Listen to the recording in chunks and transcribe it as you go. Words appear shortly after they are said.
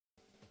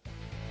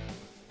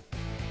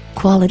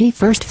quality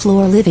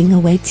first-floor living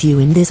awaits you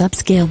in this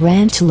upscale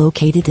ranch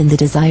located in the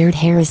desired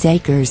Harris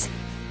Acres.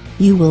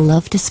 You will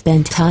love to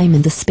spend time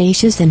in the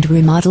spacious and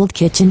remodeled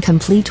kitchen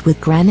complete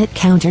with granite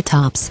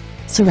countertops,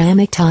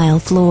 ceramic tile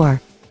floor,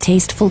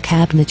 tasteful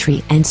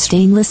cabinetry and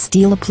stainless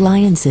steel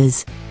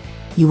appliances.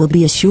 You will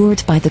be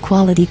assured by the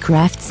quality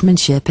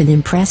craftsmanship and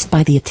impressed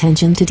by the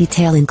attention to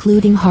detail,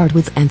 including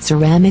hardwood and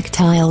ceramic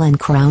tile and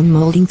crown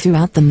molding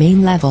throughout the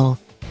main level.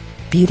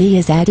 Beauty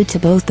is added to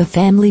both the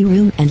family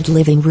room and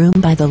living room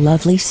by the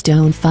lovely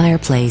stone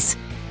fireplace.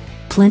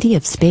 Plenty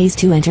of space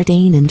to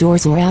entertain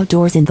indoors or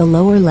outdoors in the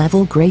lower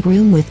level great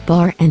room with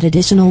bar and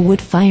additional wood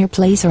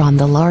fireplace or on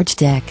the large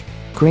deck,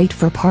 great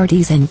for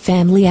parties and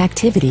family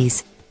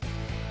activities.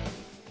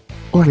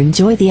 Or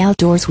enjoy the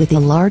outdoors with a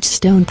large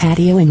stone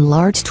patio and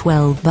large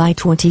 12 by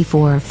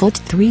 24 foot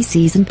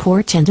 3-season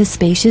porch and a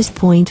spacious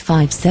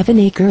 0.57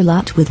 acre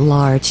lot with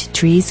large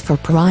trees for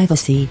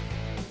privacy.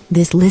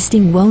 This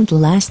listing won't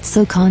last,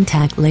 so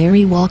contact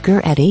Larry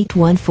Walker at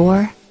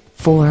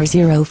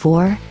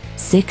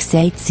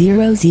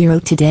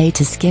 814-404-6800 today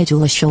to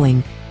schedule a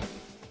showing.